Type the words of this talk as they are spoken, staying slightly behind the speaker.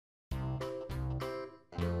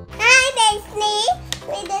Disney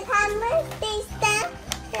with the Thomas sister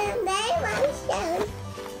and they want shown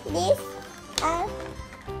this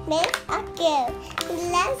make a girl.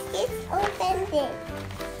 Let's just open this.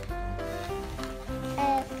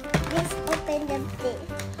 Let's open the thing.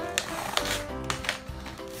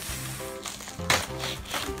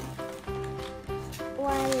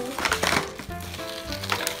 One.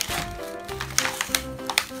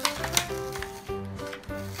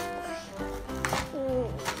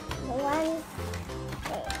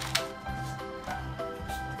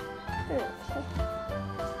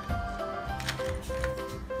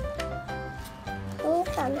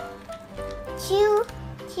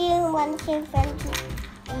 Two, one, two,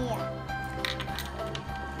 yeah.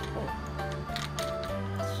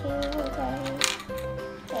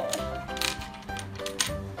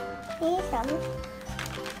 Here's some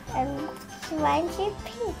spongy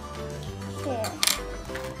picture.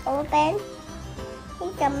 Open.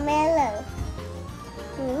 Here's a melon.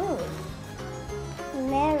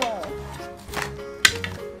 Melon.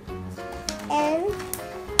 And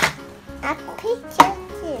a picture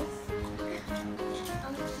this.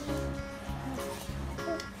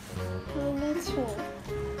 We need to.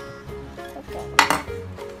 Okay.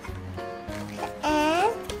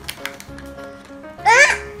 And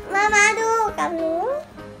Mama do cầm nữa.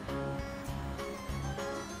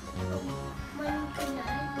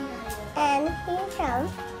 And here's some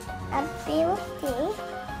a beauty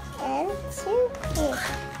and two kids.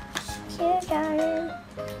 Children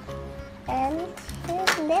and two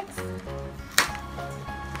lips.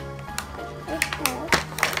 We have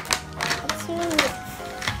two lips.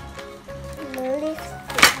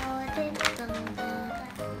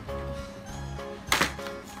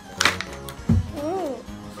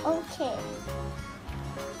 Okay.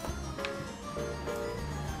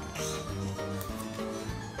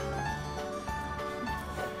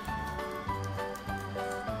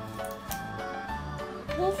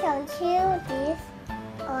 We shall chew this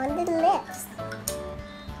on the lips.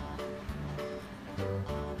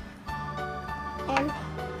 And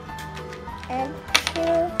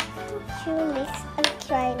chew mix and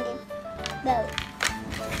try it both.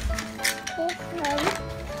 This one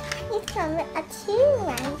a chew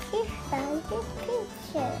one, this one, this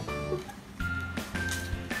picture.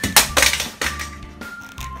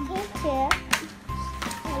 Picture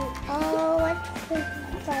and oh, what's the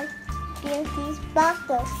Beauty's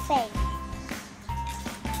bottle face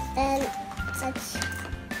and a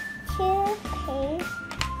toothpaste.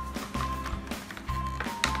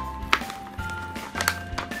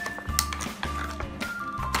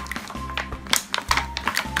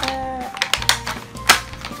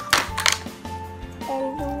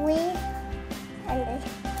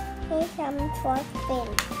 Here's some for spin.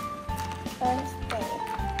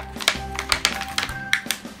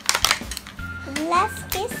 Let's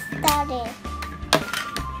get started.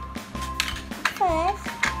 First,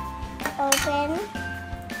 open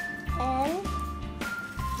and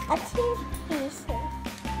a two pieces.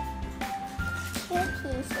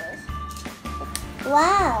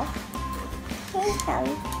 Wow! Here's some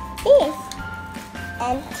this.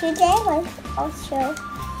 And today was also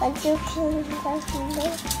what you can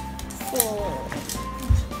see.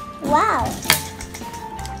 Wow!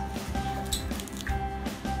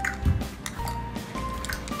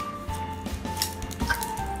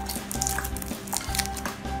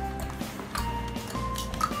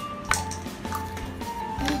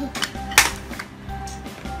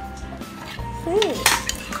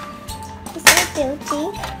 It's a beauty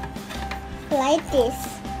like this.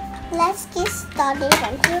 Let's get started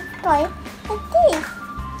and you try like this.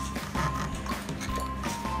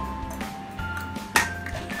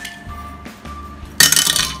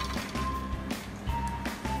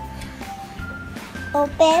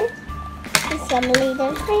 Open with some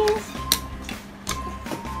little things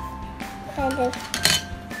and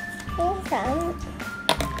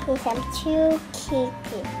here's some two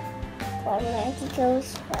kitty for magical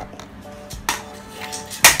spot.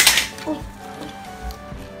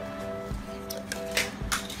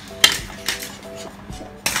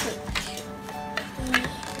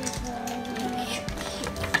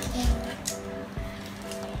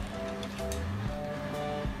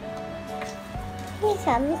 Here's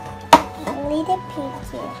some little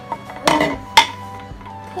picture.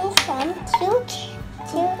 Here's some cute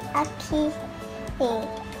a key thing.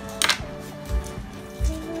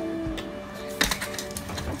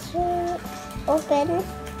 To open.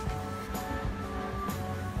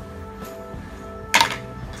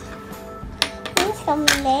 Here's some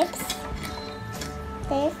legs.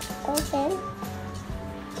 Let's open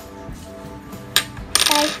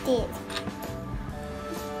like this.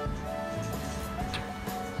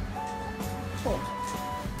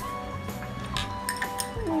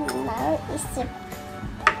 is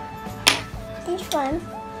this one.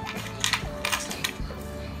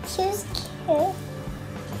 Choose cute.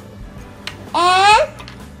 And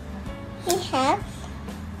we have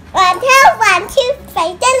 1, 2, 1, 2,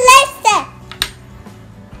 3, the lesson.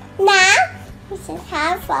 Now we should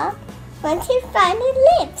have 1, 2, 5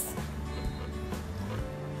 lips.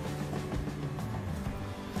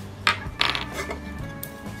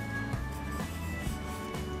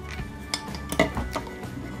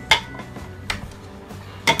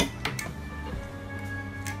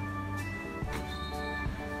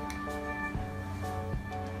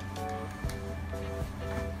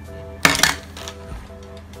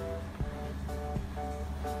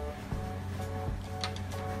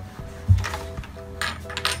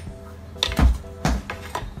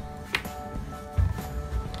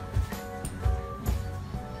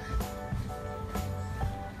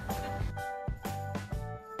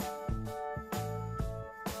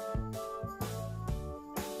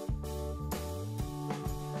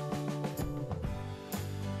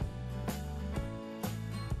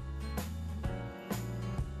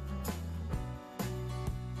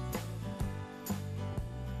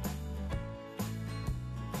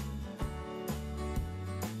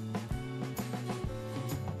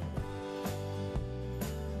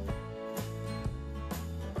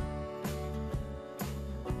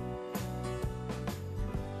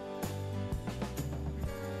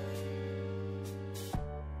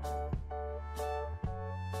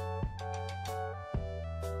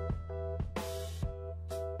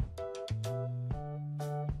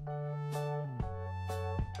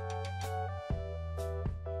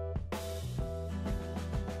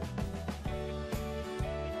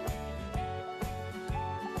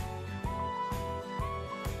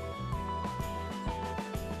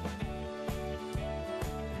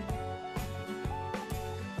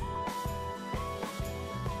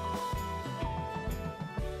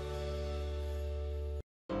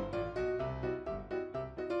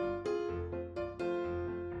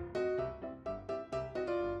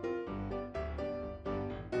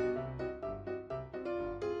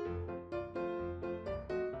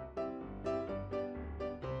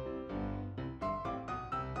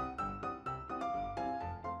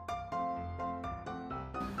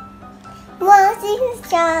 Was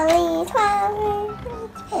Charlie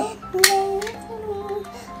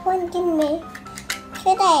one give me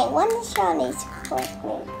today one Charlie's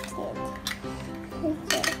chocolate.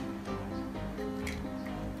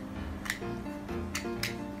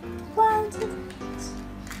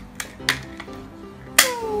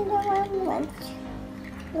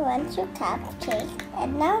 One two cupcake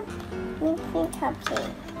and now making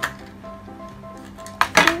cupcake.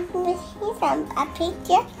 Here's a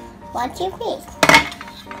picture. What do you think?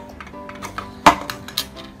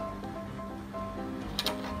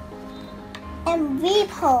 And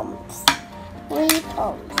weave-homes.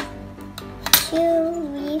 Two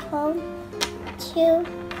weave-homes. Two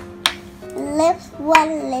lips,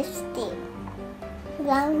 one lipstick.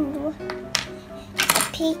 Round a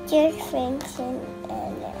picture, printing,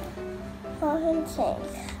 and foreign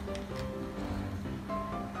things.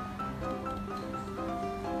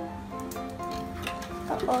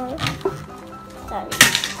 Oh, sorry.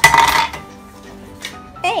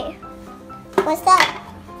 Hey, what's that?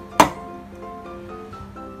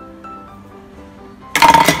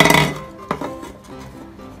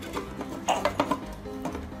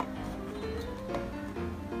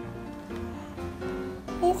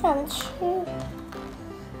 Here's some two.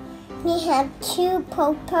 We have two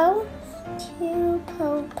popo. Here's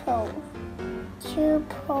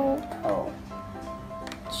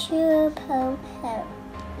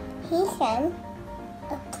a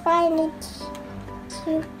tiny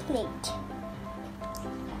plate.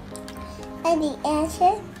 And the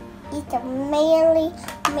answer is a mainly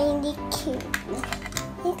cute.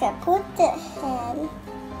 You can put the hand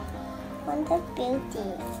on the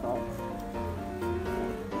beautiful.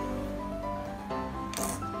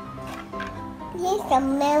 Here's a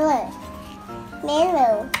mirror.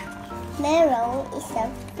 Mirror is a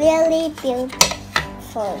really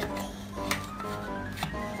beautiful.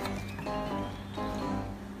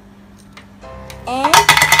 And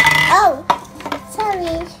oh,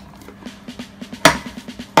 sorry.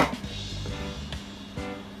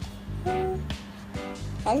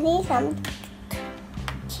 And here's some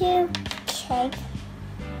two cake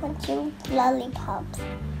and two lollipops.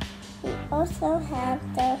 We also have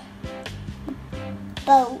the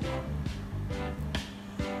bow.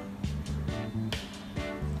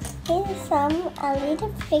 Here's a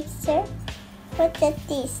little picture. Look at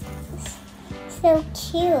this. So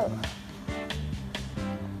cute.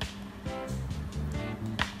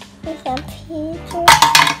 It's a picture.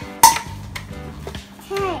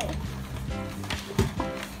 Hey.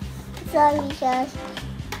 So we just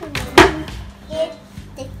get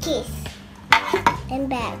the keys and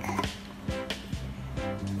bag.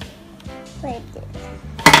 Wait.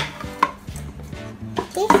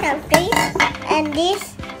 This something and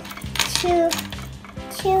this two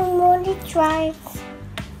moody drives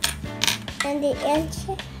and the edge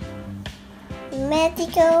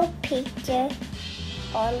medical picture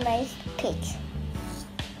on my pic.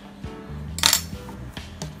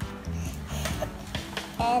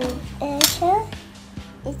 And here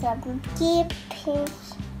is a big page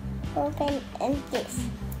open and this.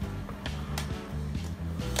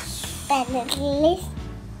 And at least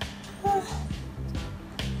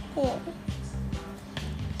here.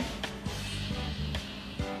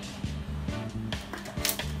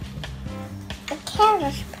 A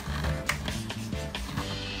carrot.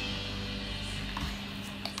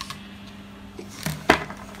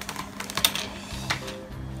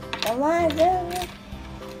 Come on, do it.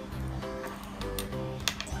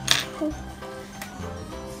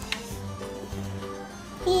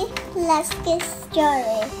 Let's get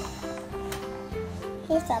started.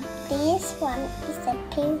 This one is a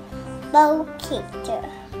pink bow picture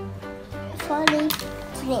for the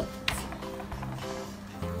print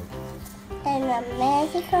and a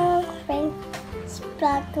magical print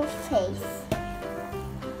sparkle face.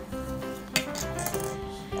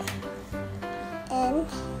 And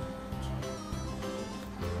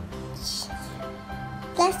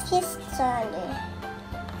let's get started.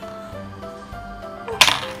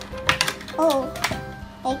 Oh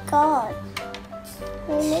my God,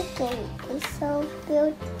 the making is so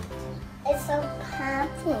good. It's so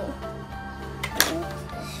happy.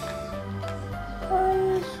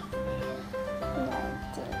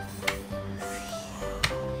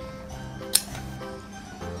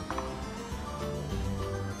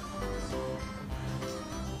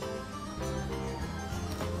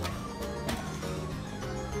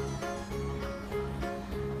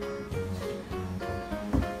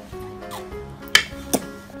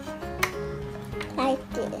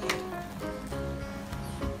 Like this. Like this.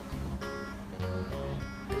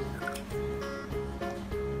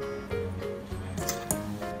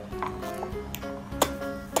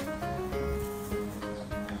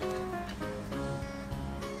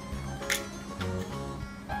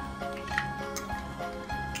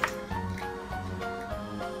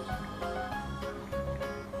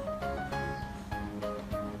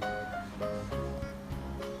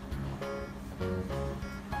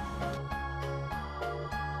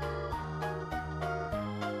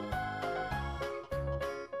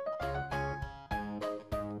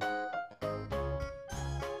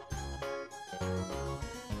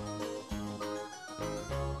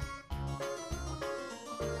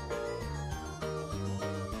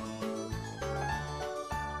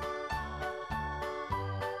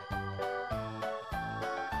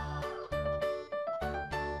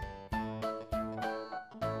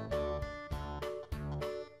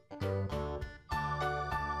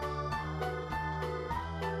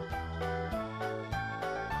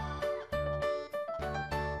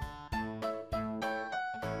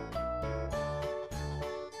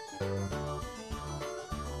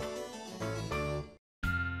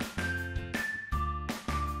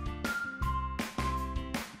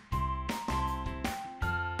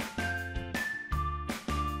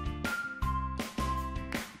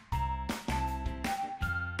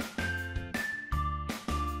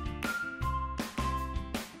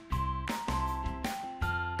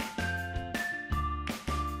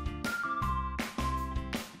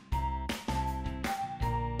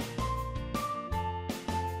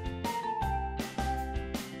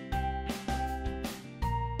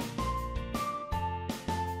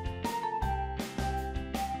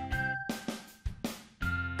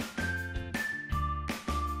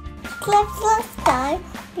 Click subscribe,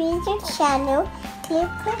 read your channel, click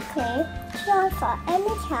quickly, share for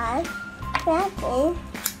any time, grabbing,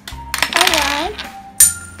 alright.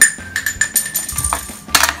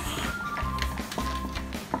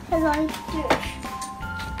 Like this.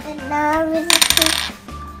 And now we just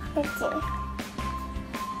click it.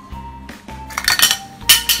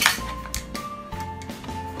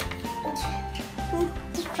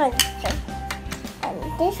 Different. And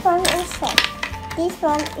this one is set. This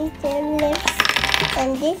one is the lips,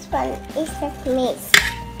 and this one is the mix.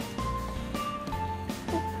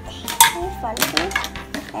 This one is,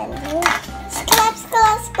 and this.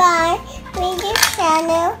 Subscribe, read your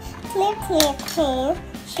channel, click,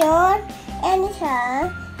 short, and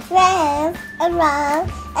short, wrap around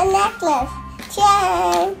a necklace,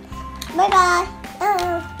 chain. Bye bye.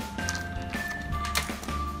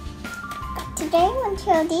 today I want to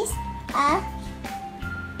show this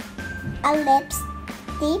a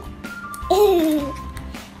lipstick.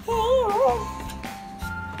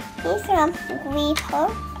 It's from Weeper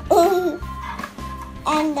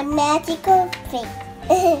and the magical trick.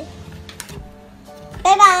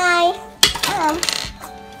 Bye bye.